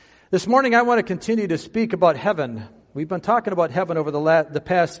This morning I want to continue to speak about heaven. We've been talking about heaven over the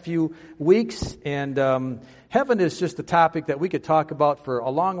past few weeks, and heaven is just a topic that we could talk about for a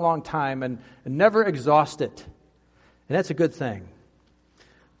long, long time and never exhaust it. And that's a good thing.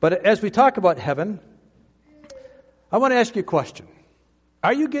 But as we talk about heaven, I want to ask you a question.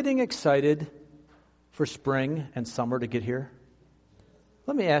 Are you getting excited for spring and summer to get here?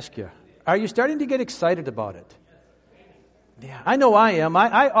 Let me ask you, are you starting to get excited about it? Yeah, I know I am.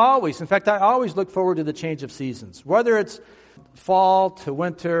 I always look forward to the change of seasons, whether it's fall to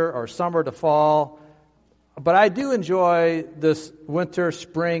winter or summer to fall. But I do enjoy this winter,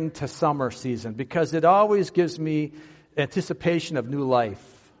 spring to summer season because it always gives me anticipation of new life.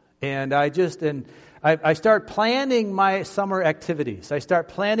 And I start planning my summer activities. I start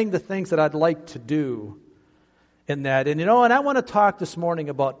planning the things that I'd like to do in that. And I want to talk this morning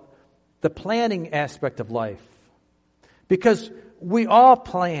about the planning aspect of life. Because we all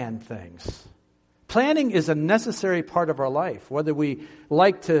plan things. Planning is a necessary part of our life, whether we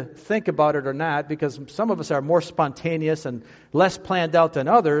like to think about it or not, because some of us are more spontaneous and less planned out than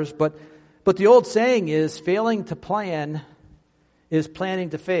others. But the old saying is, failing to plan is planning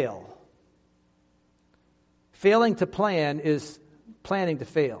to fail. Failing to plan is planning to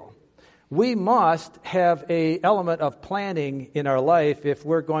fail. We must have an element of planning in our life if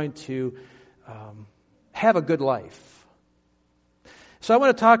we're going to have a good life. So I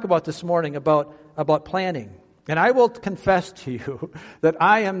want to talk about this morning about planning. And I will confess to you that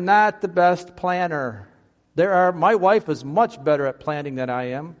I am not the best planner. My wife is much better at planning than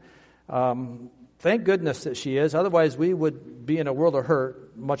I am. Thank goodness that she is. Otherwise, we would be in a world of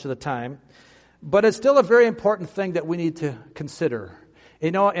hurt much of the time. But it's still a very important thing that we need to consider.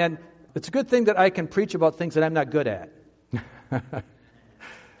 And it's a good thing that I can preach about things that I'm not good at.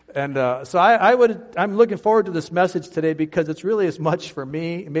 And so I'm looking forward to this message today because it's really as much for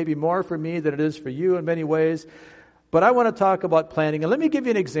me, maybe more for me than it is for you in many ways. But I want to talk about planning. And let me give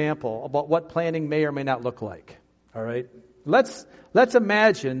you an example about what planning may or may not look like. All right? Let's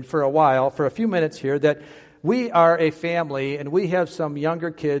imagine for a few minutes here, that we are a family and we have some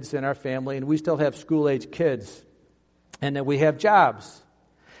younger kids in our family and we still have school-age kids. And that we have jobs.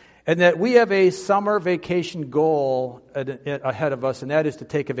 And that we have a summer vacation goal ahead of us, and that is to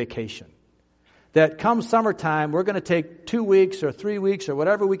take a vacation. That come summertime, we're going to take 2 weeks or 3 weeks or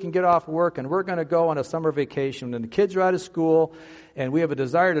whatever we can get off work, and we're going to go on a summer vacation. And the kids are out of school, and we have a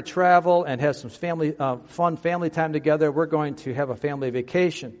desire to travel and have some fun family time together. We're going to have a family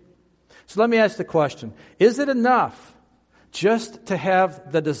vacation. So let me ask the question, is it enough just to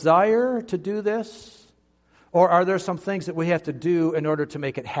have the desire to do this? Or are there some things that we have to do in order to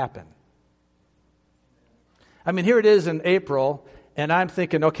make it happen? I mean, here it is in April, and I'm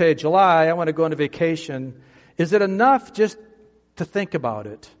thinking, okay, July, I want to go on a vacation. Is it enough just to think about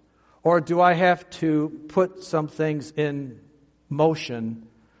it? Or do I have to put some things in motion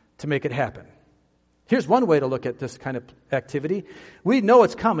to make it happen? Here's one way to look at this kind of activity. We know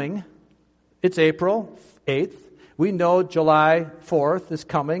it's coming. It's April 8th. We know July 4th is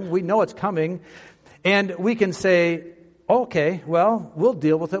coming. We know it's coming. And we can say, okay, well, we'll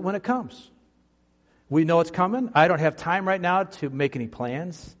deal with it when it comes. We know it's coming. I don't have time right now to make any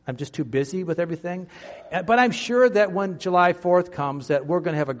plans. I'm just too busy with everything. But I'm sure that when July 4th comes, that we're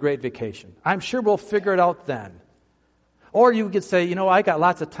going to have a great vacation. I'm sure we'll figure it out then. Or you could say, I got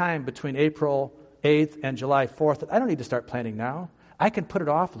lots of time between April 8th and July 4th. I don't need to start planning now. I can put it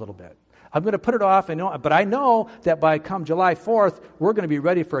off a little bit. I'm going to put it off, but I know that by come July 4th, we're going to be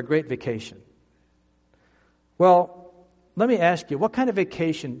ready for a great vacation. Well, let me ask you, what kind of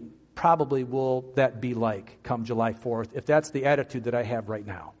vacation probably will that be like come July 4th if that's the attitude that I have right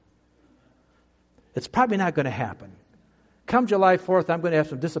now? It's probably not going to happen. Come July 4th, I'm going to have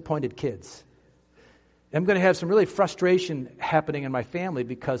some disappointed kids. I'm going to have some really frustration happening in my family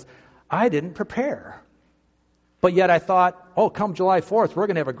because I didn't prepare. But yet I thought, come July 4th, we're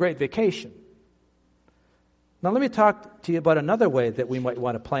going to have a great vacation. Now let me talk to you about another way that we might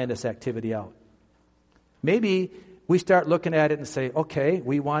want to plan this activity out. Maybe we start looking at it and say, okay,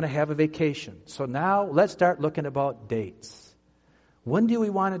 we want to have a vacation. So now let's start looking about dates. When do we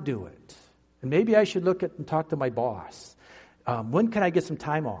want to do it? And maybe I should look at and talk to my boss. When can I get some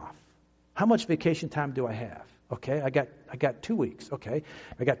time off? How much vacation time do I have? Okay, I got 2 weeks. Okay,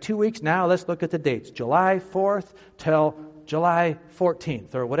 I got 2 weeks. Now let's look at the dates. July 4th till July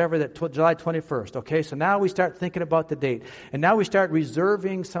 14th or whatever, July 21st. Okay, so now we start thinking about the date. And now we start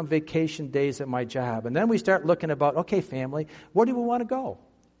reserving some vacation days at my job. And then we start looking about, okay, family, where do we want to go?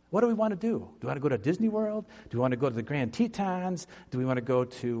 What do we want to do? Do we want to go to Disney World? Do we want to go to the Grand Tetons? Do we want to go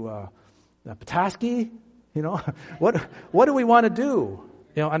to Petoskey? What do we want to do?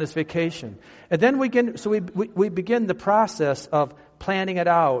 on this vacation. And then we begin the process of planning it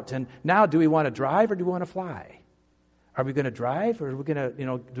out. And now, do we want to drive or do we want to fly? Are we going to drive or are we going to,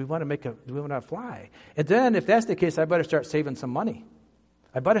 do we want to fly? And then if that's the case, I better start saving some money.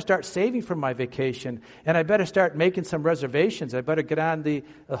 I better start saving for my vacation, and I better start making some reservations. I better get on the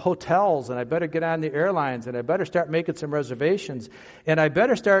hotels, and I better get on the airlines, and I better start making some reservations. And I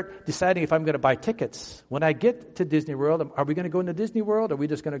better start deciding if I'm going to buy tickets. When I get to Disney World, are we going to go into Disney World? Or are we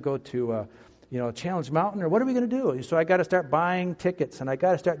just going to go to Challenge Mountain? Or what are we going to do? So I got to start buying tickets, and I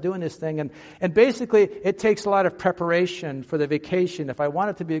got to start doing this thing. And basically, it takes a lot of preparation for the vacation. If I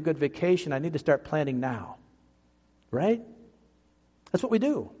want it to be a good vacation, I need to start planning now. Right? That's what we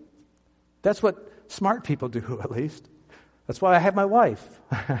do. That's what smart people do, at least. That's why I have my wife.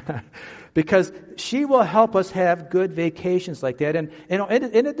 Because she will help us have good vacations like that. And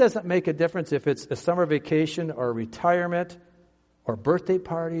it doesn't make a difference if it's a summer vacation or retirement or birthday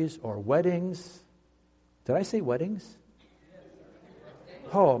parties or weddings. Did I say weddings?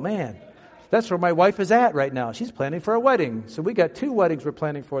 Oh, man. That's where my wife is at right now. She's planning for a wedding. So we got 2 weddings we're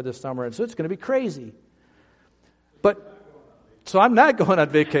planning for this summer. And so it's going to be crazy. So I'm not going on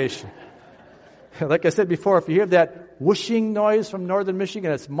vacation. Like I said before, if you hear that whooshing noise from northern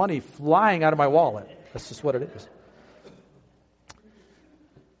Michigan, it's money flying out of my wallet. That's just what it is.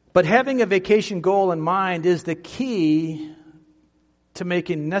 But having a vacation goal in mind is the key to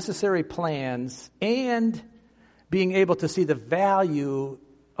making necessary plans and being able to see the value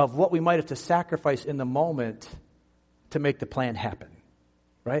of what we might have to sacrifice in the moment to make the plan happen.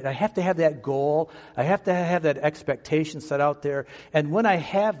 Right? I have to have that goal. I have to have that expectation set out there. And when I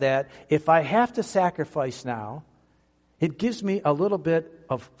have that, if I have to sacrifice now, it gives me a little bit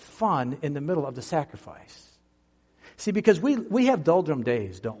of fun in the middle of the sacrifice. See, because we have doldrum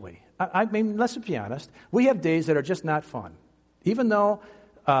days, don't we? I mean, let's be honest. We have days that are just not fun. Even though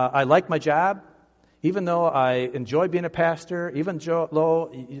I like my job, even though I enjoy being a pastor, even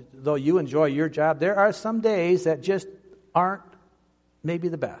though you enjoy your job, there are some days that just aren't maybe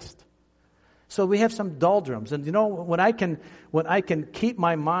the best. So we have some doldrums. And when I can keep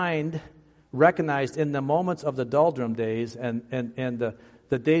my mind recognized in the moments of the doldrum days and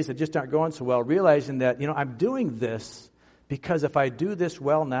the days that just aren't going so well, realizing that, I'm doing this because if I do this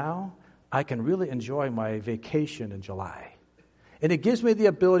well now, I can really enjoy my vacation in July. And it gives me the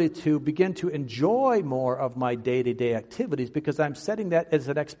ability to begin to enjoy more of my day-to-day activities because I'm setting that as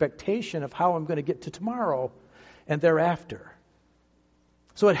an expectation of how I'm going to get to tomorrow and thereafter.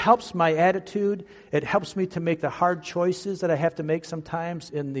 So it helps my attitude. It helps me to make the hard choices that I have to make sometimes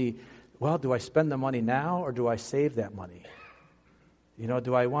do I spend the money now or do I save that money?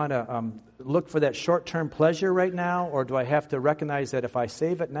 Do I want to look for that short-term pleasure right now, or do I have to recognize that if I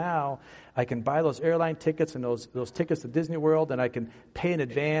save it now, I can buy those airline tickets and those tickets to Disney World, and I can pay in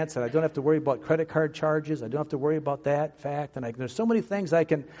advance, and I don't have to worry about credit card charges. I don't have to worry about that fact. And there's so many things I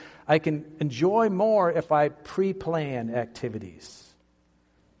can enjoy more if I pre-plan activities.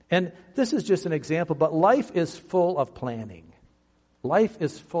 And this is just an example, but life is full of planning. Life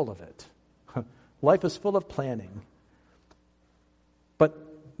is full of it. Life is full of planning. But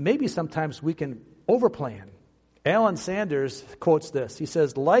maybe sometimes we can overplan. Alan Sanders quotes this. He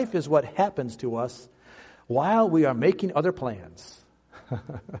says, "Life is what happens to us while we are making other plans."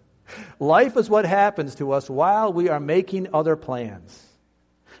 Life is what happens to us while we are making other plans.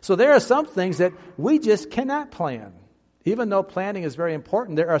 So there are some things that we just cannot plan. Even though planning is very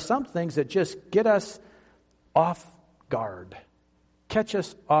important, there are some things that just get us off guard, catch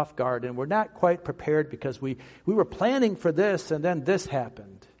us off guard, and we're not quite prepared because we were planning for this and then this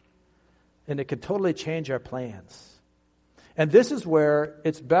happened. And it could totally change our plans. And this is where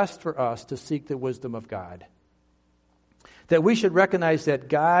it's best for us to seek the wisdom of God. That we should recognize that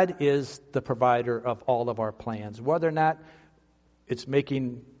God is the provider of all of our plans, whether or not it's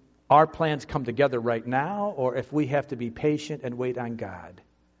making our plans come together right now, or if we have to be patient and wait on God.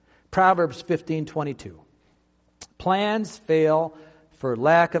 Proverbs 15:22. Plans fail for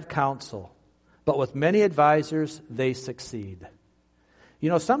lack of counsel, but with many advisors they succeed.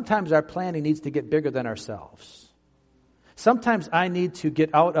 Sometimes our planning needs to get bigger than ourselves. Sometimes I need to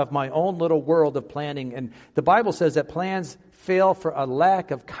get out of my own little world of planning, and the Bible says that plans fail for a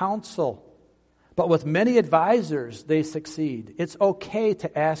lack of counsel. But with many advisors, they succeed. It's okay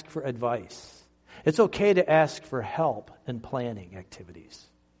to ask for advice. It's okay to ask for help in planning activities.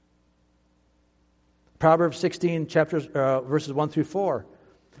 Proverbs 16, verses 1 through 4.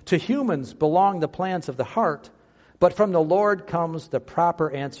 To humans belong the plans of the heart, but from the Lord comes the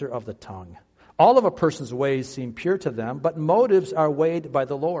proper answer of the tongue. All of a person's ways seem pure to them, but motives are weighed by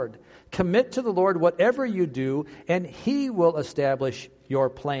the Lord. Commit to the Lord whatever you do, and He will establish your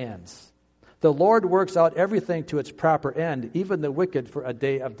plans. The Lord works out everything to its proper end, even the wicked for a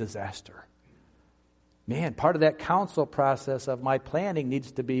day of disaster. Man, part of that counsel process of my planning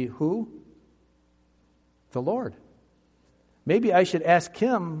needs to be who? The Lord. Maybe I should ask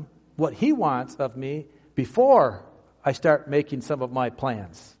Him what He wants of me before I start making some of my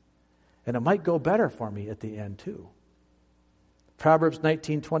plans. And it might go better for me at the end too. Proverbs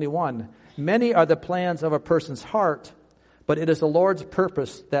 19:21, many are the plans of a person's heart, but it is the Lord's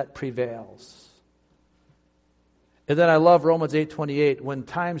purpose that prevails. And then I love Romans 8:28, when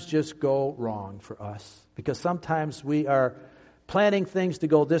times just go wrong for us. Because sometimes we are planning things to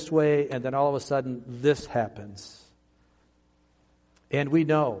go this way, and then all of a sudden this happens. And we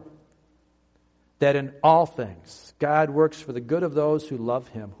know that in all things, God works for the good of those who love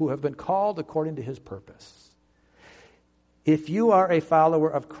Him, who have been called according to His purpose. If you are a follower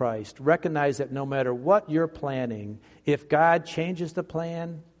of Christ, recognize that no matter what you're planning, if God changes the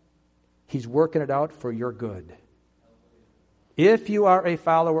plan, He's working it out for your good. If you are a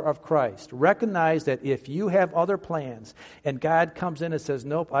follower of Christ, recognize that if you have other plans and God comes in and says,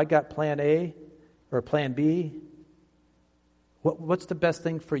 nope, I got plan A or plan B, what's the best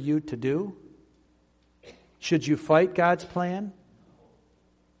thing for you to do? Should you fight God's plan?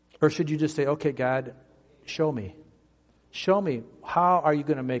 Or should you just say, okay, God, show me. Show me, how are you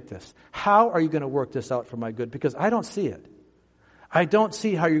going to make this? How are you going to work this out for my good? Because I don't see it. I don't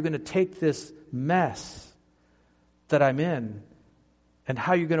see how you're going to take this mess that I'm in and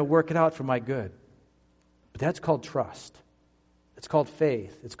how you're going to work it out for my good. But that's called trust. It's called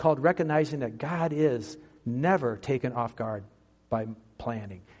faith. It's called recognizing that God is never taken off guard by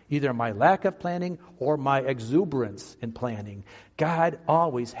planning. Either my lack of planning or my exuberance in planning. God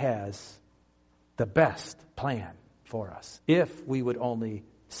always has the best plan for us, if we would only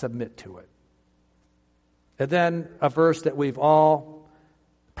submit to it. And then a verse that we've all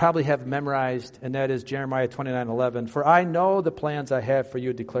probably have memorized, and that is Jeremiah 29:11. For I know the plans I have for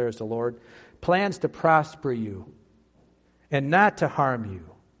you, declares the Lord, plans to prosper you and not to harm you,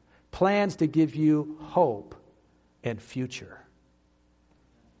 plans to give you hope and future.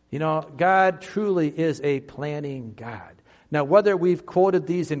 You know, God truly is a planning God. Now, whether we've quoted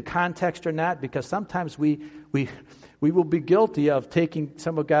these in context or not, because sometimes we will be guilty of taking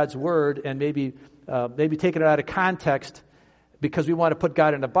some of God's word and maybe taking it out of context because we want to put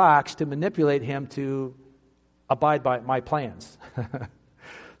God in a box to manipulate Him to abide by my plans.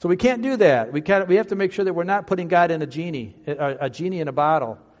 So we can't do that. We have to make sure that we're not putting God in a genie in a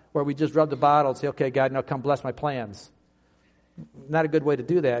bottle, where we just rub the bottle and say, okay, God, now come bless my plans. Not a good way to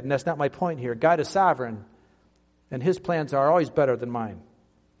do that, and that's not my point here. God is sovereign, and His plans are always better than mine.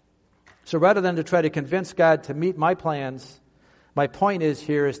 So rather than to try to convince God to meet my plans, my point is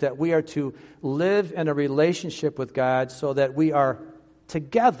that we are to live in a relationship with God so that we are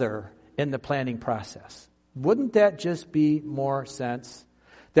together in the planning process. Wouldn't that just be more sense?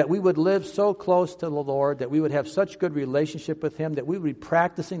 That we would live so close to the Lord, that we would have such good relationship with Him, that we would be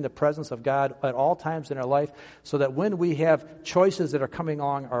practicing the presence of God at all times in our life, so that when we have choices that are coming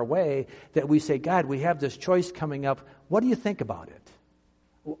along our way, that we say, God, we have this choice coming up. What do you think about it?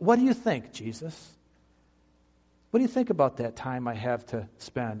 What do you think, Jesus? What do you think about that time I have to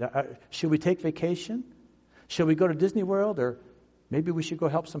spend? Should we take vacation? Should we go to Disney World? Or maybe we should go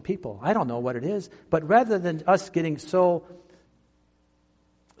help some people? I don't know what it is. But rather than us getting so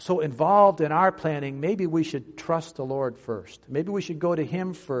involved in our planning, maybe we should trust the Lord first. Maybe we should go to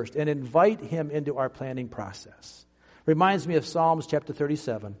Him first and invite Him into our planning process. Reminds me of Psalms chapter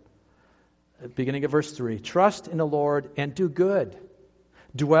 37, beginning of verse 3. Trust in the Lord and do good.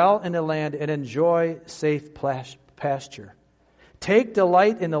 Dwell in the land and enjoy safe pasture. Take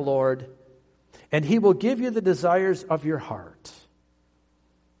delight in the Lord, and He will give you the desires of your heart.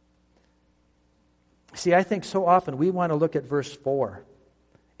 See, I think so often we want to look at verse 4.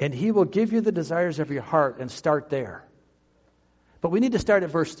 And He will give you the desires of your heart, and start there. But we need to start at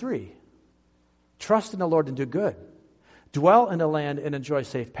verse 3. Trust in the Lord and do good. Dwell in the land and enjoy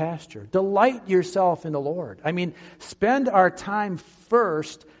safe pasture. Delight yourself in the Lord. I mean, spend our time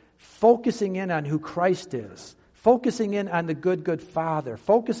first focusing in on who Christ is. Focusing in on the good Father.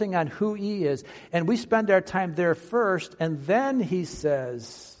 Focusing on who He is. And we spend our time there first, and then He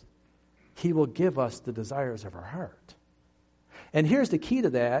says He will give us the desires of our heart. And here's the key to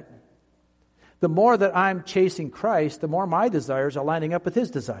that. The more that I'm chasing Christ, the more my desires are lining up with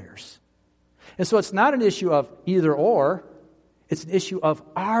His desires. And so it's not an issue of either or. It's an issue of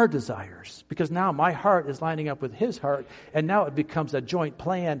our desires. Because now my heart is lining up with His heart. And now it becomes a joint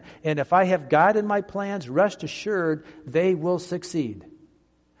plan. And if I have God in my plans, rest assured they will succeed.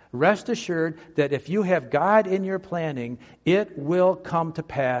 Rest assured that if you have God in your planning, it will come to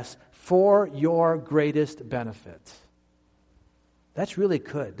pass for your greatest benefit. That's really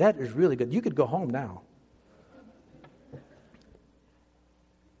good. That is really good. You could go home now.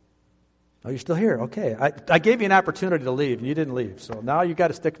 Oh, you're still here. Okay. I gave you an opportunity to leave, and you didn't leave. So now you got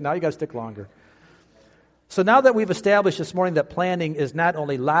to stick. Now you got to stick longer. So now that we've established this morning that planning is not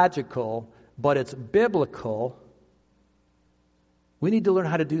only logical, but it's biblical, we need to learn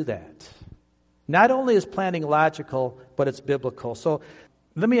how to do that. Not only is planning logical, but it's biblical. So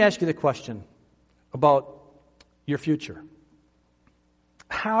let me ask you the question about your future.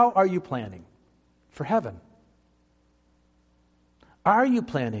 How are you planning for heaven? Are you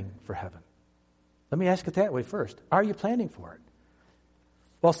planning for heaven? Let me ask it that way first. Are you planning for it?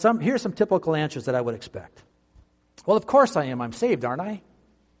 Well, here's some typical answers that I would expect. Well, of course I am. I'm saved, aren't I?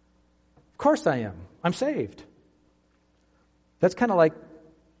 Of course I am. I'm saved. That's kind of like,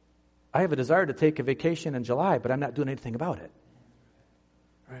 I have a desire to take a vacation in July, but I'm not doing anything about it.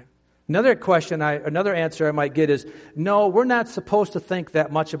 Right? Another answer I might get is, no, we're not supposed to think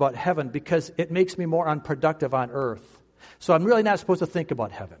that much about heaven because it makes me more unproductive on earth. So I'm really not supposed to think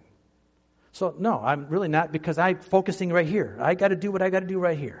about heaven. So no, I'm really not, because I'm focusing right here. I got to do what I got to do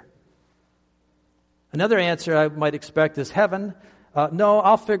right here. Another answer I might expect is heaven. No,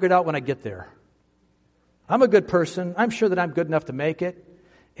 I'll figure it out when I get there. I'm a good person. I'm sure that I'm good enough to make it.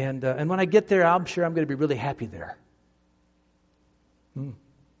 And when I get there, I'm sure I'm going to be really happy there.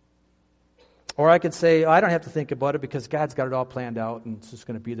 Or I could say, I don't have to think about it because God's got it all planned out and it's just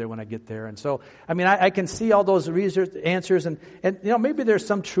going to be there when I get there. And so, I can see all those answers and maybe there's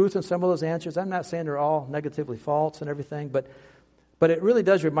some truth in some of those answers. I'm not saying they're all negatively false and everything, but it really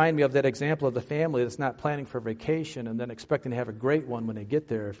does remind me of that example of the family that's not planning for vacation and then expecting to have a great one when they get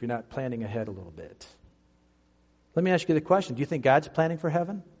there if you're not planning ahead a little bit. Let me ask you the question. Do you think God's planning for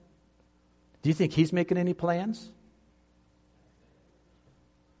heaven? Do you think He's making any plans?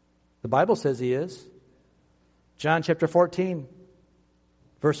 The Bible says He is. John chapter 14,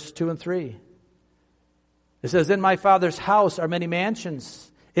 verses 2 and 3. It says, "In my Father's house are many mansions.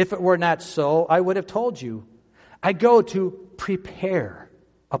 If it were not so, I would have told you. I go to prepare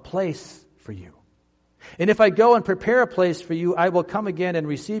a place for you. And if I go and prepare a place for you, I will come again and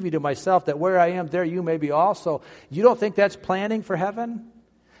receive you to myself, that where I am, there you may be also." You don't think that's planning for heaven?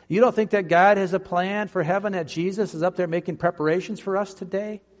 You don't think that God has a plan for heaven, that Jesus is up there making preparations for us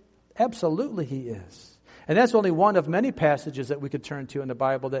today? Absolutely He is. And that's only one of many passages that we could turn to in the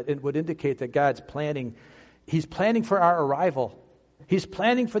Bible that it would indicate that God's planning. He's planning for our arrival. He's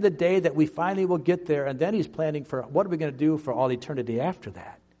planning for the day that we finally will get there, and then He's planning for what are we going to do for all eternity after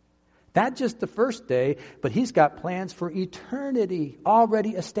that. Not just the first day, but He's got plans for eternity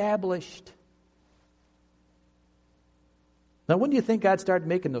already established. Now, when do you think God started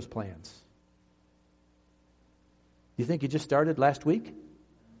making those plans? Do you think He just started last week?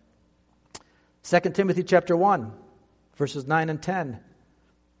 2 Timothy chapter 1, verses 9 and 10.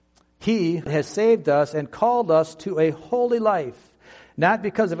 "He has saved us and called us to a holy life, not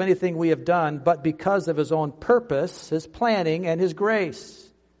because of anything we have done, but because of His own purpose, His planning, and His grace.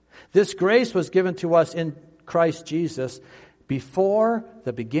 This grace was given to us in Christ Jesus before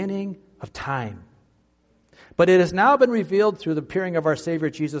the beginning of time. But it has now been revealed through the appearing of our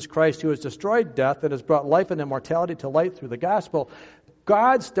Savior Jesus Christ, who has destroyed death and has brought life and immortality to light through the gospel."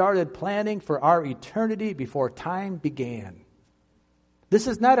 God started planning for our eternity before time began. This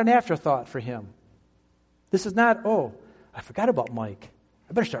is not an afterthought for Him. This is not, oh, I forgot about Mike.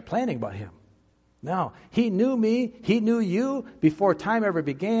 I better start planning about him. No, He knew me, He knew you before time ever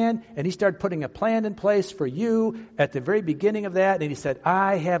began, and He started putting a plan in place for you at the very beginning of that, and He said,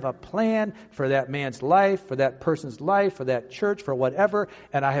 I have a plan for that man's life, for that person's life, for that church, for whatever,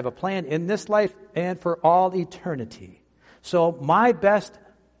 and I have a plan in this life and for all eternity. So my best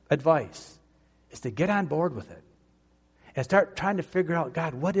advice is to get on board with it and start trying to figure out,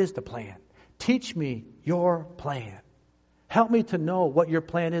 God, what is the plan? Teach me your plan. Help me to know what your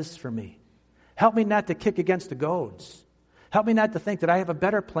plan is for me. Help me not to kick against the goads. Help me not to think that I have a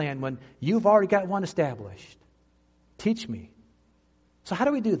better plan when you've already got one established. Teach me. So how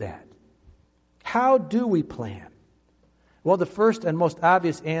do we do that? How do we plan? Well, the first and most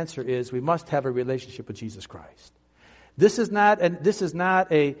obvious answer is we must have a relationship with Jesus Christ. This is not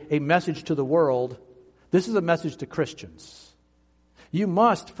a message to the world. This is a message to Christians. You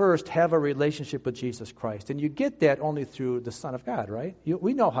must first have a relationship with Jesus Christ. And you get that only through the Son of God, right?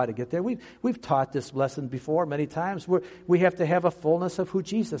 We know how to get there. We've taught this lesson before many times. We have to have a fullness of who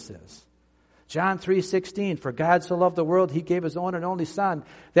Jesus is. John 3:16, "For God so loved the world, He gave His own and only Son,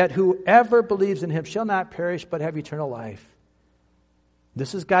 that whoever believes in Him shall not perish but have eternal life."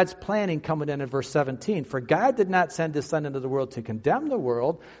 This is God's planning coming in verse 17. For God did not send his Son into the world to condemn the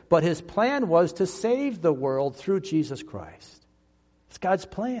world, but his plan was to save the world through Jesus Christ. It's God's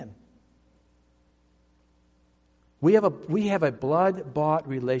plan. We have a blood-bought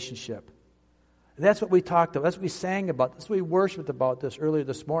relationship. That's what we talked about. That's what we sang about. That's what we worshiped about this earlier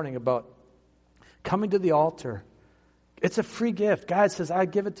this morning, about coming to the altar. It's a free gift. God says, I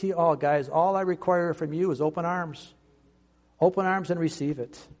give it to you all, guys. All I require from you is open arms. Open arms and receive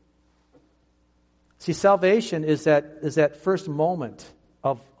it. See, salvation is that first moment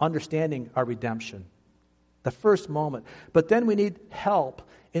of understanding our redemption. The first moment. But then we need help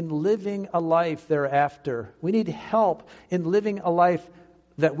in living a life thereafter. We need help in living a life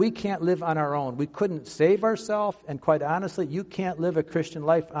that we can't live on our own. We couldn't save ourselves, and quite honestly, you can't live a Christian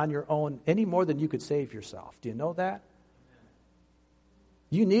life on your own any more than you could save yourself. Do you know that?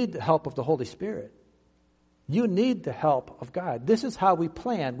 You need the help of the Holy Spirit. You need the help of God. This is how we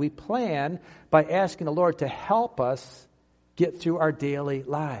plan. We plan by asking the Lord to help us get through our daily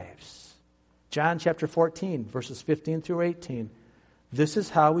lives. John chapter 14, verses 15 through 18. This is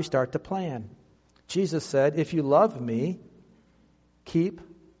how we start to plan. Jesus said, if you love me, keep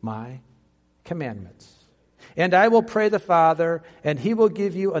my commandments. And I will pray the Father, and he will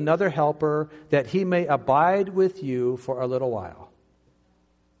give you another helper, that he may abide with you for a little while.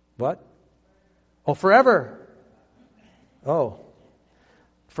 What? Oh, forever. Oh,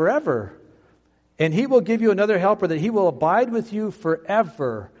 forever. And he will give you another helper, that he will abide with you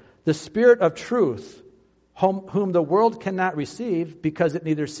forever. The Spirit of truth, whom the world cannot receive, because it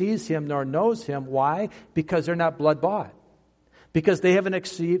neither sees him nor knows him. Why? Because they're not blood-bought. Because they haven't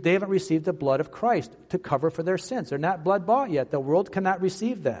received the blood of Christ to cover for their sins. They're not blood-bought yet. The world cannot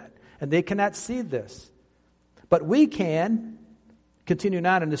receive that. And they cannot see this. But we can. Continuing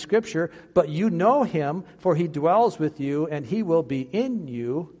on in the Scripture, but you know him, for he dwells with you, and he will be in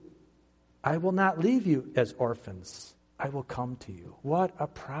you. I will not leave you as orphans. I will come to you. What a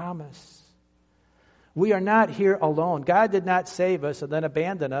promise. We are not here alone. God did not save us and then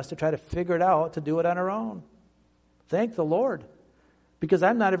abandon us to try to figure it out, to do it on our own. Thank the Lord, because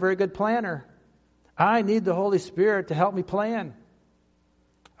I'm not a very good planner. I need the Holy Spirit to help me plan.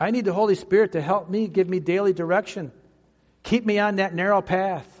 I need the Holy Spirit to help me, give me daily direction. Keep me on that narrow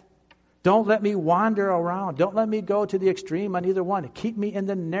path. Don't let me wander around. Don't let me go to the extreme on either one. Keep me in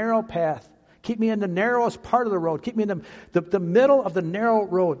the narrow path. Keep me in the narrowest part of the road. Keep me in the middle of the narrow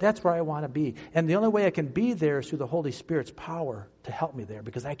road. That's where I want to be. And the only way I can be there is through the Holy Spirit's power to help me there,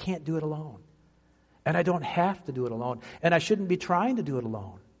 because I can't do it alone. And I don't have to do it alone. And I shouldn't be trying to do it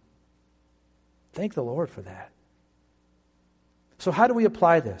alone. Thank the Lord for that. So how do we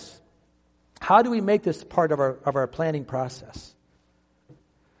apply this? How do we make this part of our planning process?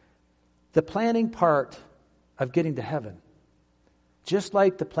 The planning part of getting to heaven, just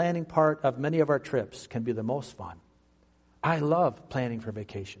like the planning part of many of our trips, can be the most fun. I love planning for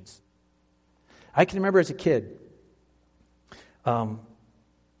vacations. I can remember as a kid, when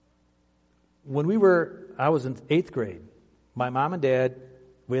I was in 8th grade, my mom and dad,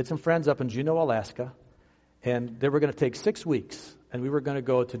 we had some friends up in Juneau, Alaska, and they were going to take 6 weeks, and we were going to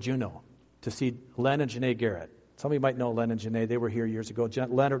go to Juneau to see Len and Janae Garrett. Some of you might know Len and Janae. They were here years ago.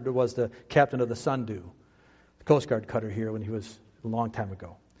 Leonard was the captain of the Sundew, the Coast Guard cutter here when he was a long time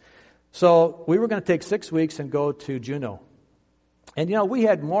ago. So we were going to take 6 weeks and go to Juneau. And, we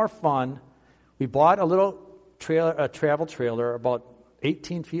had more fun. We bought a little travel trailer about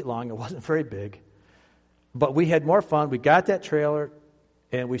 18 feet long. It wasn't very big. But we had more fun. We got that trailer,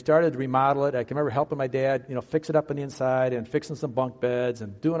 and we started to remodel it. I can remember helping my dad, fix it up on the inside and fixing some bunk beds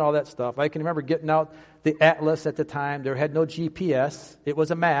and doing all that stuff. I can remember getting out the atlas at the time. There had no GPS. It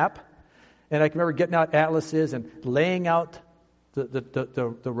was a map. And I can remember getting out atlases and laying out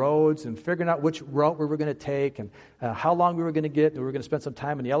the roads and figuring out which route we were going to take and how long we were going to get. We were going to spend some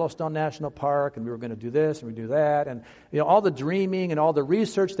time in Yellowstone National Park, and we were going to do this and we do that. And all the dreaming and all the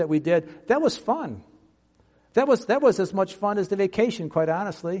research that we did, that was fun. That was as much fun as the vacation, quite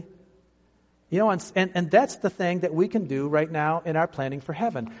honestly. And that's the thing that we can do right now in our planning for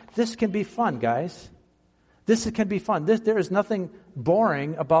heaven. This can be fun, guys. This can be fun. There is nothing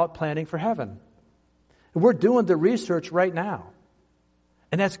boring about planning for heaven. We're doing the research right now.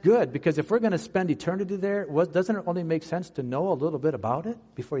 And that's good, because if we're going to spend eternity there, doesn't it only make sense to know a little bit about it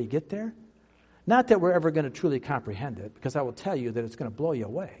before you get there? Not that we're ever going to truly comprehend it, because I will tell you that it's going to blow you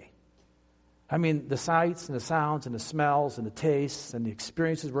away. I mean, the sights and the sounds and the smells and the tastes and the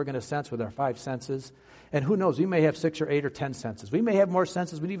experiences we're going to sense with our 5 senses. And who knows, we may have 6 or 8 or 10 senses. We may have more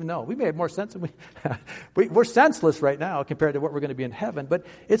senses we didn't even know. We may have more senses. We're senseless right now compared to what we're going to be in heaven. But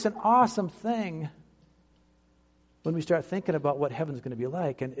it's an awesome thing. when we start thinking about what heaven's going to be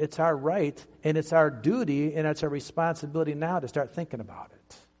like. And it's our right, and it's our duty, and it's our responsibility now to start thinking about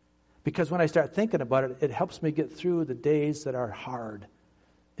it. Because when I start thinking about it, it helps me get through the days that are hard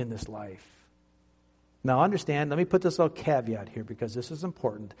in this life. Now understand, let me put this little caveat here because this is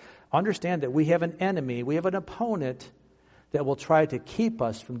important. Understand that we have an enemy, we have an opponent that will try to keep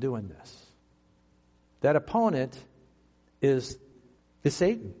us from doing this. That opponent is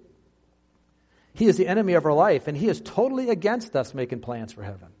Satan. He is the enemy of our life, and he is totally against us making plans for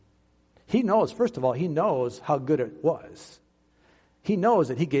heaven. He knows, first of all, he knows how good it was. He knows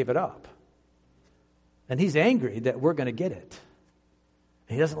that he gave it up. And he's angry that we're going to get it.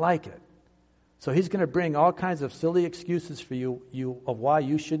 And he doesn't like it. So he's going to bring all kinds of silly excuses for you of why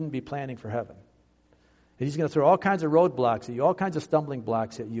you shouldn't be planning for heaven. And he's going to throw all kinds of roadblocks at you, all kinds of stumbling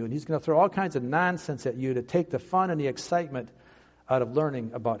blocks at you, and he's going to throw all kinds of nonsense at you to take the fun and the excitement out of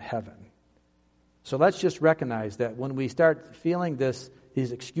learning about heaven. So let's just recognize that when we start feeling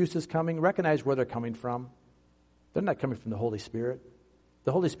these excuses coming, recognize where they're coming from. They're not coming from the Holy Spirit.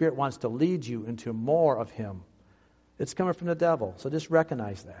 The Holy Spirit wants to lead you into more of him. It's coming from the devil, so just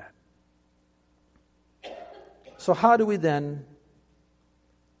recognize that. So how do we then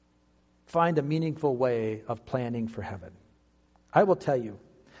find a meaningful way of planning for heaven? I will tell you,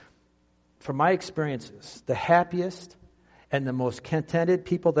 from my experiences, the happiest and the most contented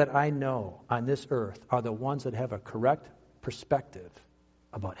people that I know on this earth are the ones that have a correct perspective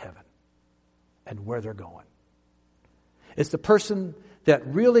about heaven and where they're going. It's the person that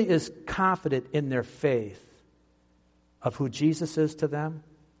really is confident in their faith of who Jesus is to them,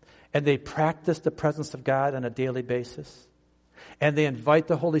 and they practice the presence of God on a daily basis, and they invite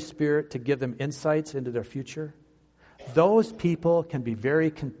the Holy Spirit to give them insights into their future. Those people can be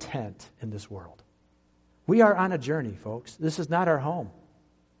very content in this world. We are on a journey, folks. This is not our home.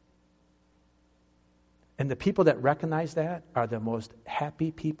 And the people that recognize that are the most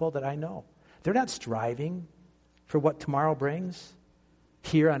happy people that I know. They're not striving for what tomorrow brings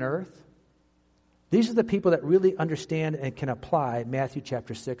here on earth. These are the people that really understand and can apply Matthew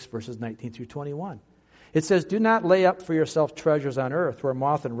chapter 6, verses 19 through 21. It says, "Do not lay up for yourself treasures on earth where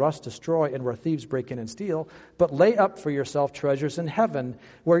moth and rust destroy and where thieves break in and steal, but lay up for yourself treasures in heaven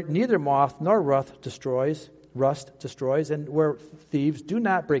where neither moth nor rust destroys, and where thieves do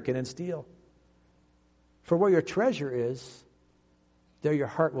not break in and steal. For where your treasure is, there your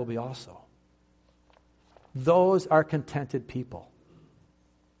heart will be also." Those are contented people.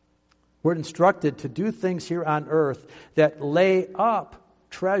 We're instructed to do things here on earth that lay up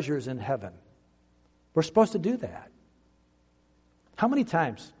treasures in heaven. We're supposed to do that. How many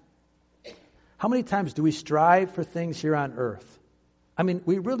times do we strive for things here on earth? I mean,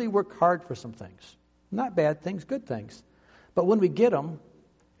 we really work hard for some things. Not bad things, good things. But when we get them,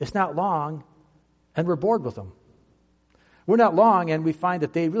 it's not long, and we're bored with them. We're not long, and we find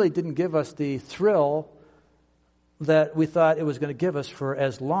that they really didn't give us the thrill that we thought it was going to give us for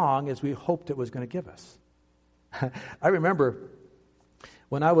as long as we hoped it was going to give us. I remember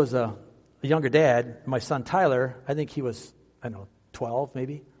when I was a younger dad, my son Tyler, I think he was, 12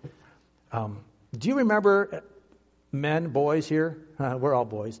 maybe. Do you remember, men, boys here? We're all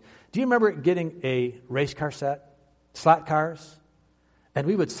boys. Do you remember getting a race car set, slot cars? And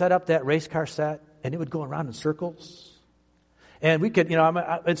we would set up that race car set, and it would go around in circles. And we could,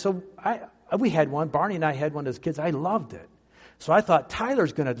 we had one. Barney and I had one as kids. I loved it. So I thought,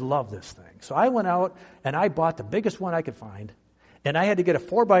 Tyler's going to love this thing. So I went out and I bought the biggest one I could find. And I had to get a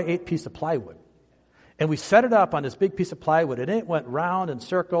 4x8 piece of plywood. And we set it up on this big piece of plywood. And it went round in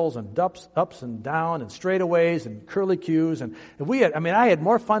circles and ups and down and straightaways and curly cues. And I had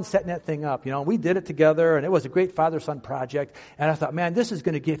more fun setting that thing up. We did it together. And it was a great father-son project. And I thought, man, this is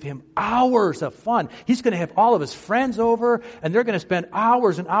going to give him hours of fun. He's going to have all of his friends over. And they're going to spend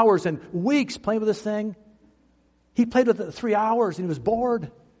hours and hours and weeks playing with this thing. He played with it 3 hours and he was bored.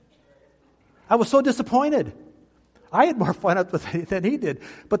 I was so disappointed. I had more fun with it than he did.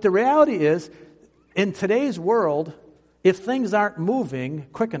 But the reality is, in today's world, if things aren't moving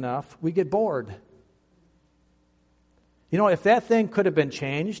quick enough, we get bored. If that thing could have been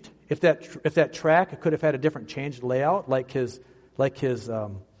changed, if that track could have had a different changed layout, like his what is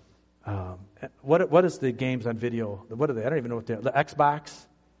the games on video? What are they? I don't even know what they're. The Xbox.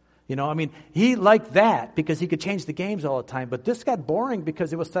 He liked that because he could change the games all the time. But this got boring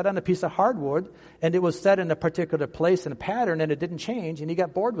because it was set on a piece of hardwood and it was set in a particular place and a pattern and it didn't change and he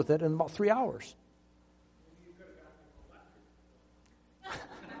got bored with it in about 3 hours.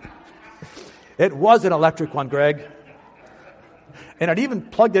 It was an electric one, Greg. And I'd even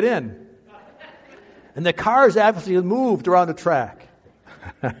plugged it in. And the cars actually moved around the track.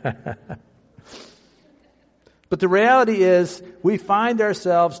 But the reality is, we find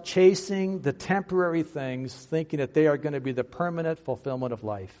ourselves chasing the temporary things, thinking that they are going to be the permanent fulfillment of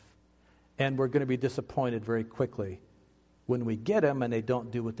life. And we're going to be disappointed very quickly when we get them and they don't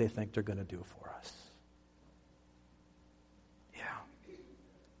do what they think they're going to do for us. Yeah.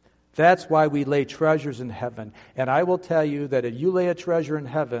 That's why we lay treasures in heaven. And I will tell you that if you lay a treasure in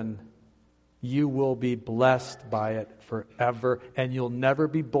heaven, you will be blessed by it forever, and you'll never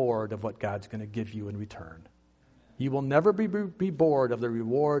be bored of what God's going to give you in return. You will never be bored of the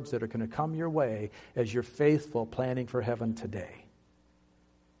rewards that are going to come your way as you're faithful planning for heaven today.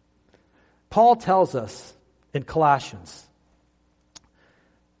 Paul tells us in Colossians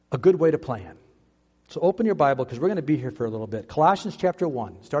a good way to plan. So open your Bible because we're going to be here for a little bit. Colossians chapter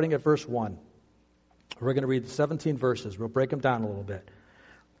 1, starting at verse 1. We're going to read 17 verses. We'll break them down a little bit.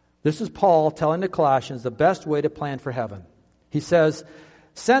 This is Paul telling the Colossians the best way to plan for heaven. He says,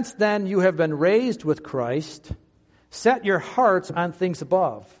 "Since then you have been raised with Christ, set your hearts on things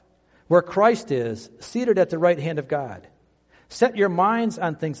above, where Christ is, seated at the right hand of God. Set your minds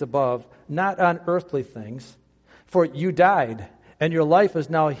on things above, not on earthly things. For you died, and your life is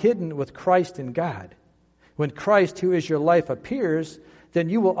now hidden with Christ in God. When Christ, who is your life, appears, then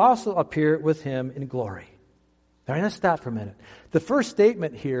you will also appear with him in glory." All right, let's stop for a minute. The first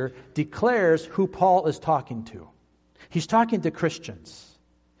statement here declares who Paul is talking to. He's talking to Christians.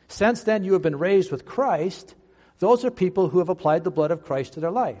 Since then you have been raised with Christ. Those are people who have applied the blood of Christ to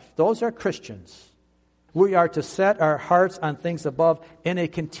their life. Those are Christians. We are to set our hearts on things above in a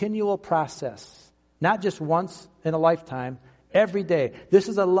continual process, not just once in a lifetime, every day. This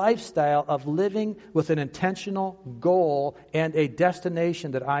is a lifestyle of living with an intentional goal and a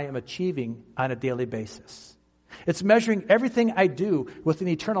destination that I am achieving on a daily basis. It's measuring everything I do with an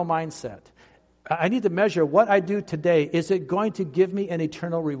eternal mindset. I need to measure what I do today. Is it going to give me an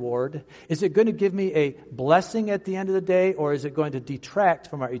eternal reward? Is it going to give me a blessing at the end of the day, or is it going to detract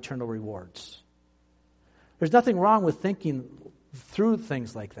from our eternal rewards? There's nothing wrong with thinking through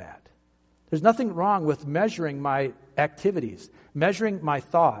things like that. There's nothing wrong with measuring my activities, measuring my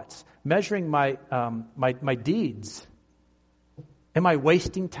thoughts, measuring my deeds. Am I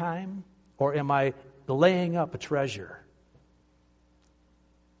wasting time, or am I laying up a treasure?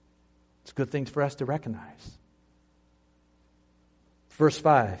 It's good things for us to recognize. Verse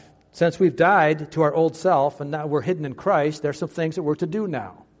 5, since we've died to our old self and now we're hidden in Christ, there's some things that we're to do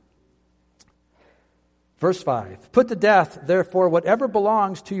now. Verse 5, put to death, therefore, whatever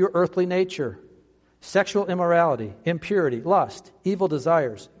belongs to your earthly nature: sexual immorality, impurity, lust, evil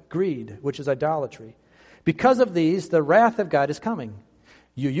desires, greed, which is idolatry. Because of these, the wrath of God is coming.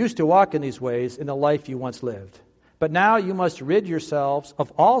 You used to walk in these ways in the life you once lived. But now you must rid yourselves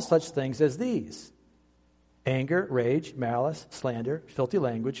of all such things as these: anger, rage, malice, slander, filthy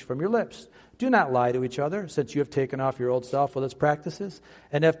language from your lips. Do not lie to each other, since you have taken off your old self with its practices,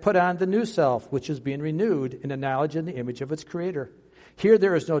 and have put on the new self, which is being renewed in the knowledge and the image of its Creator. Here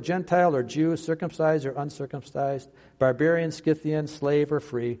there is no Gentile or Jew, circumcised or uncircumcised, barbarian, Scythian, slave or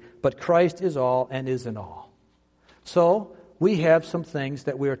free, but Christ is all and is in all. So we have some things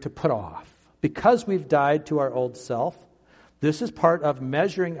that we are to put off. Because we've died to our old self, this is part of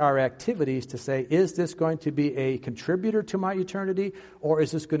measuring our activities to say, is this going to be a contributor to my eternity, or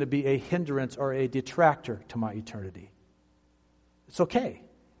is this going to be a hindrance or a detractor to my eternity? It's okay.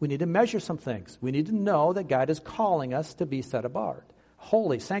 We need to measure some things. We need to know that God is calling us to be set apart,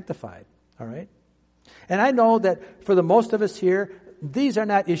 holy, sanctified. All right? And I know that for the most of us here, these are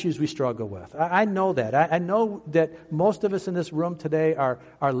not issues we struggle with. I know that. I know that most of us in this room today are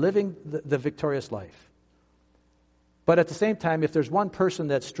living the victorious life. But at the same time, if there's one person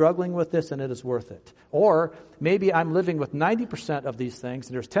that's struggling with this, then it is worth it. Or maybe I'm living with 90% of these things,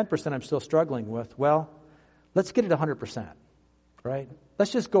 and there's 10% I'm still struggling with. Well, let's get it 100%, right?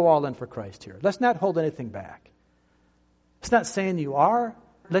 Let's just go all in for Christ here. Let's not hold anything back. It's not saying you are.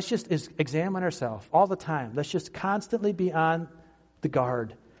 Let's just examine ourselves all the time. Let's just constantly be on the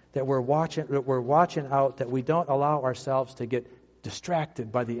guard, that we're watching out, that we don't allow ourselves to get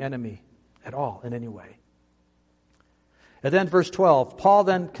distracted by the enemy at all in any way. And then verse 12, Paul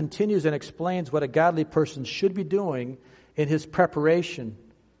then continues and explains what a godly person should be doing in his preparation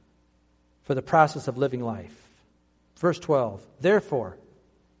for the process of living life. Verse 12, therefore,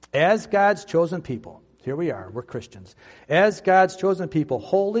 as God's chosen people, here we are, we're Christians, as God's chosen people,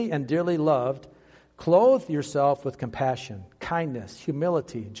 holy and dearly loved, clothe yourself with compassion, kindness,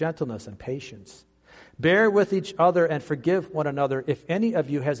 humility, gentleness, and patience. Bear with each other and forgive one another. If any of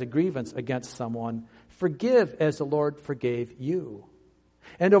you has a grievance against someone, forgive as the Lord forgave you.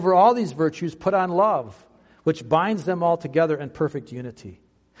 And over all these virtues, put on love, which binds them all together in perfect unity.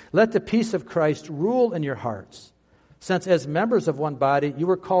 Let the peace of Christ rule in your hearts, since as members of one body you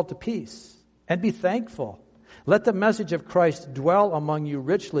were called to peace, and be thankful. Let the message of Christ dwell among you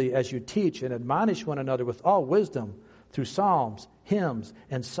richly as you teach and admonish one another with all wisdom through psalms, hymns,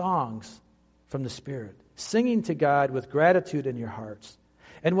 and songs from the Spirit, singing to God with gratitude in your hearts.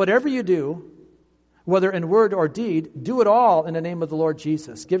 And whatever you do, whether in word or deed, do it all in the name of the Lord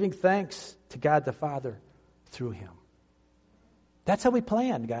Jesus, giving thanks to God the Father through Him. That's how we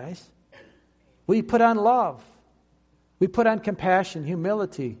plan, guys. We put on love. We put on compassion,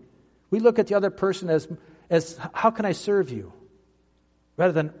 humility. We look at the other person as how can I serve you?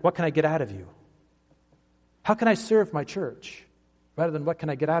 Rather than what can I get out of you? How can I serve my church? Rather than what can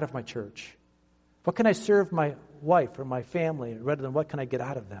I get out of my church? What can I serve my wife or my family? Rather than what can I get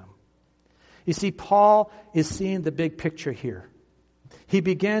out of them? You see, Paul is seeing the big picture here. He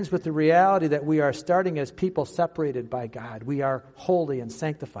begins with the reality that we are starting as people separated by God. We are holy and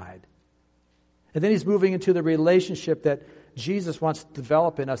sanctified. And then he's moving into the relationship that Jesus wants to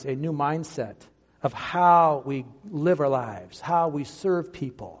develop in us, a new mindset of how we live our lives, how we serve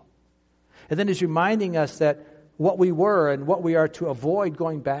people. And then he's reminding us that what we were and what we are to avoid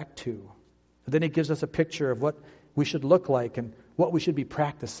going back to. And then he gives us a picture of what we should look like and what we should be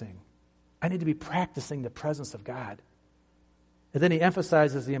practicing. I need to be practicing the presence of God. And then he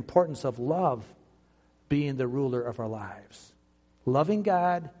emphasizes the importance of love being the ruler of our lives. Loving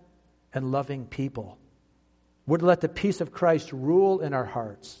God and loving people. We're to let the peace of Christ rule in our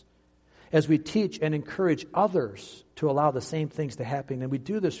hearts as we teach and encourage others to allow the same things to happen. And we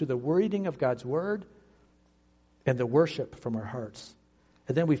do this through the reading of God's Word and the worship from our hearts.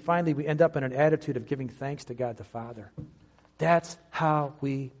 And then we end up in an attitude of giving thanks to God the Father. That's how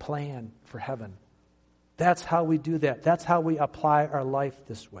we plan for heaven. That's how we do that. That's how we apply our life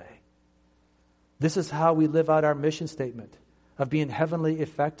this way. This is how we live out our mission statement of being heavenly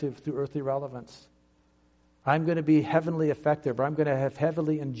effective through earthly relevance. I'm going to be heavenly effective, or I'm going to have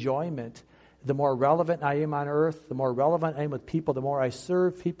heavenly enjoyment. The more relevant I am on earth, the more relevant I am with people, the more I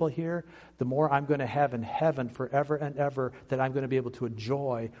serve people here, the more I'm going to have in heaven forever and ever that I'm going to be able to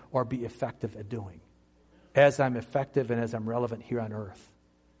enjoy or be effective at doing as I'm effective and as I'm relevant here on earth.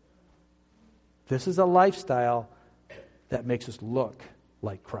 This is a lifestyle that makes us look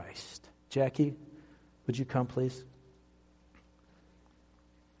like Christ. Jackie, would you come, please?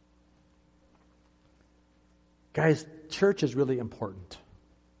 Guys, church is really important.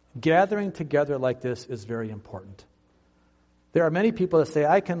 Gathering together like this is very important. There are many people that say,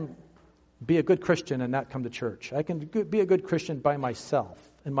 I can be a good Christian and not come to church. I can be a good Christian by myself,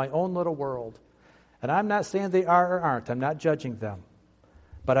 in my own little world. And I'm not saying they are or aren't. I'm not judging them.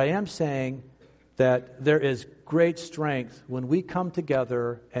 But I am saying that there is great strength when we come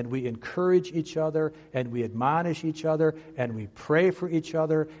together and we encourage each other and we admonish each other and we pray for each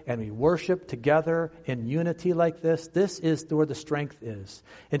other and we worship together in unity like this. This is where the strength is.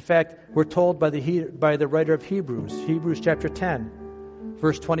 In fact, we're told by the writer of Hebrews chapter 10,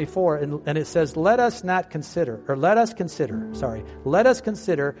 verse 24, and it says, let us consider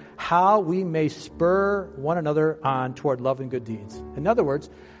how we may spur one another on toward love and good deeds. In other words,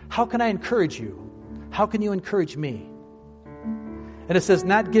 how can I encourage you? How can you encourage me? And it says,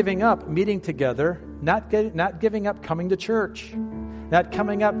 not giving up meeting together, not giving up coming to church, not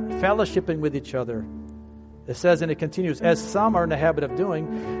coming up fellowshipping with each other. It says, and it continues, as some are in the habit of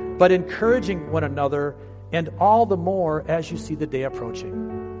doing, but encouraging one another, and all the more as you see the day approaching.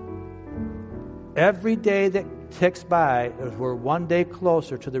 Every day that ticks by, we're one day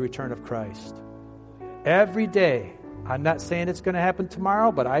closer to the return of Christ. Every day. I'm not saying it's going to happen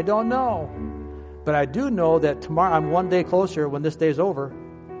tomorrow, but I don't know. But I do know that tomorrow I'm one day closer when this day is over.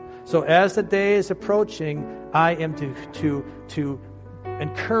 So as the day is approaching, I am to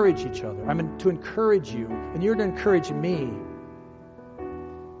encourage each other. I'm to encourage you, and you're to encourage me.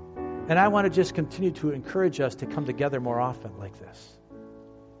 And I want to just continue to encourage us to come together more often like this.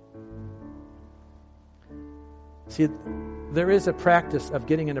 See, there is a practice of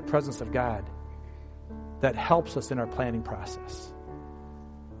getting in the presence of God that helps us in our planning process.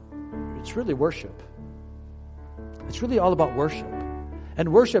 It's really worship. It's really all about worship.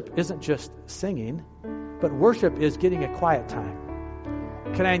 And worship isn't just singing, but worship is getting a quiet time.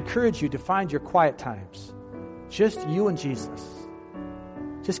 Can I encourage you to find your quiet times? Just you and Jesus.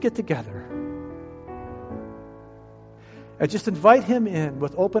 Just get together. And just invite Him in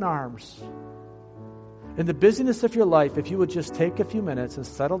with open arms. In the busyness of your life, if you would just take a few minutes and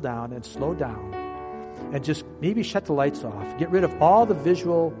settle down and slow down and just maybe shut the lights off. Get rid of all the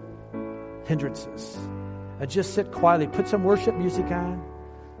visual hindrances and just sit quietly. Put some worship music on.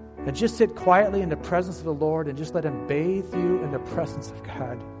 and just sit quietly in the presence of the Lord and just let Him bathe you in the presence of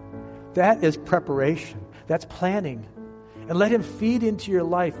God. That is preparation. That's planning. And let Him feed into your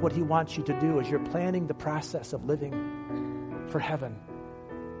life what He wants you to do as you're planning the process of living for heaven.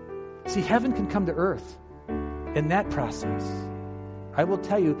 See, heaven can come to earth in that process. I will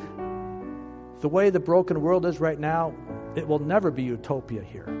tell you, the way the broken world is right now, it will never be utopia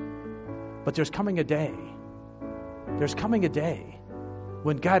here. But there's coming a day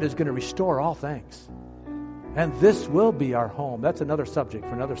when God is going to restore all things. And this will be our home. That's another subject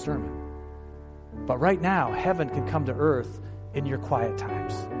for another sermon. But right now, heaven can come to earth in your quiet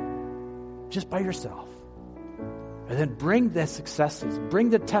times, just by yourself. And then bring the successes, bring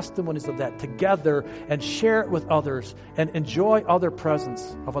the testimonies of that together and share it with others and enjoy other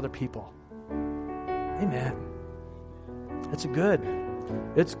presence of other people. Amen. It's good.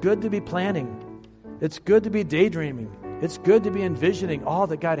 It's good to be planning. It's good to be daydreaming. It's good to be envisioning all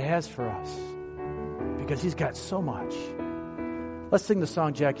that God has for us, because He's got so much. Let's sing the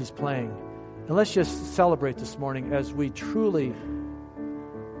song Jackie's playing, and let's just celebrate this morning as we truly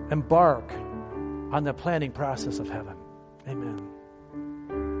embark on the planning process of heaven. Amen.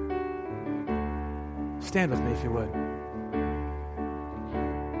 Stand with me if you would.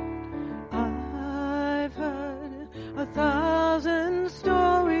 I've heard 1,000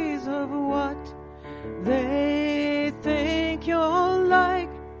 stories of what they think you're like,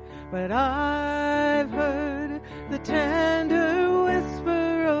 but I've heard the tender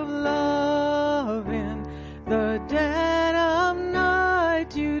whisper of love in the dead of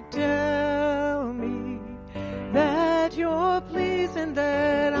night. You tell me that you're pleased and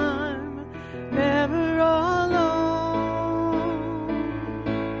that I'm never alone.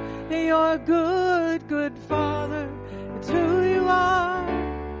 You're a good, good Father. It's who you are.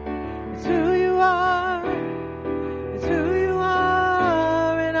 It's who you are. It's who you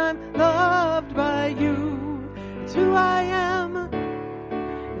are. And I'm loved by you. It's who I am.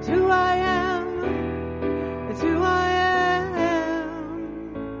 It's who I am. It's who I am.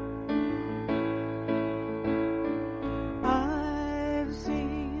 I've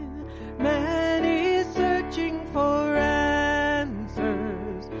seen many searching for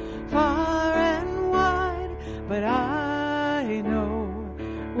answers far and wide, but I know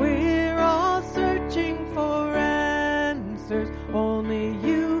we're all searching for answers only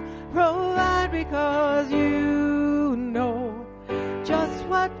you provide, because you know just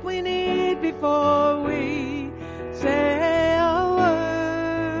what we need before we say a word.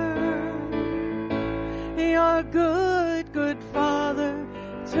 You're a good, good Father.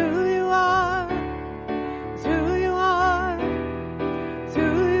 It's who you are. It's who you are. It's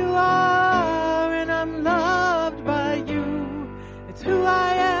who you are. And I'm loved by you. It's who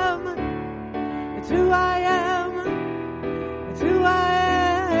I am. It's who I am. It's who I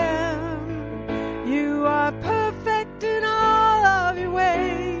am. You are perfect in all of your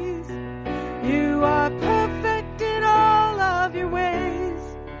ways. You are perfect in all of your ways.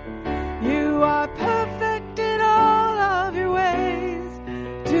 You are perfect in all of your ways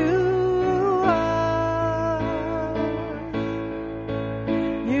to us.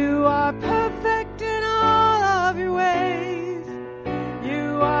 You are perfect in all of your ways.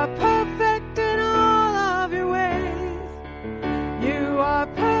 You are perfect in all of your ways. You are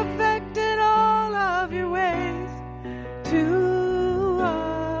perfect in all of your ways to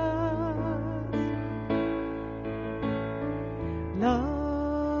us.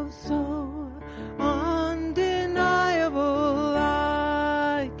 Love so undeniable,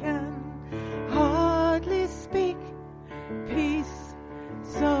 I can hardly speak. Peace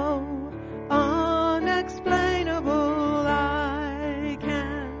so unexplainable, I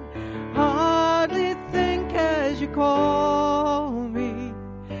can hardly think as you call me.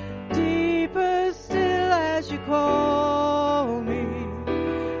 Deeper still as you call me.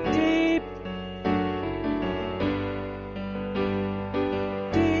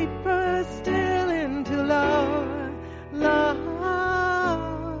 Deeper still into love. Love,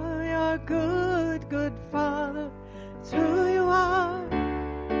 you're a good, good Father. It's who you are.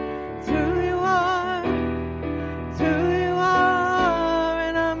 It's who you are. It's who you are.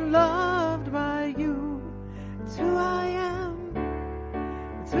 And I'm loved by you. It's who I am.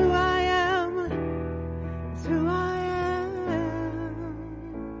 It's who I am. It's who I am.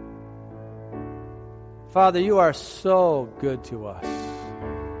 Father, you are so good to us.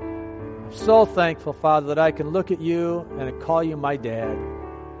 I'm so thankful, Father, that I can look at you and call you my dad.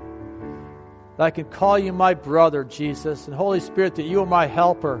 That I can call you my brother, Jesus. And Holy Spirit, that you are my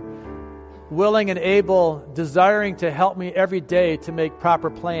helper, willing and able, desiring to help me every day to make proper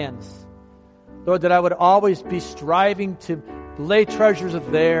plans. Lord, that I would always be striving to lay treasures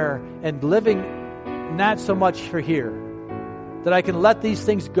of there and living not so much for here, that I can let these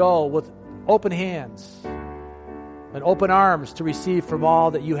things go with open hands and open arms to receive from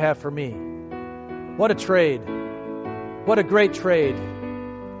all that you have for me. What a trade. What a great trade.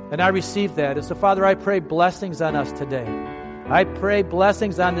 And I receive that. And so, Father, I pray blessings on us today. I pray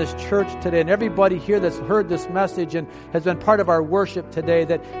blessings on this church today and everybody here that's heard this message and has been part of our worship today,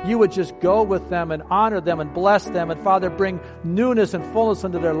 that you would just go with them and honor them and bless them. And, Father, bring newness and fullness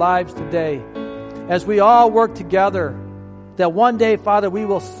into their lives today. As we all work together, that one day, Father, we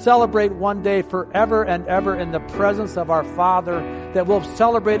will celebrate one day forever and ever in the presence of our Father, that we'll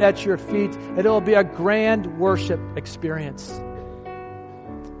celebrate at your feet, and it'll be a grand worship experience.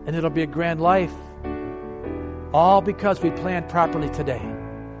 And it'll be a grand life, all because we planned properly today.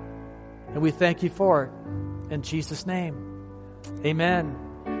 And we thank you for it. In Jesus' name, amen.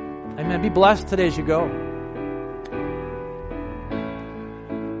 Amen. Be blessed today as you go.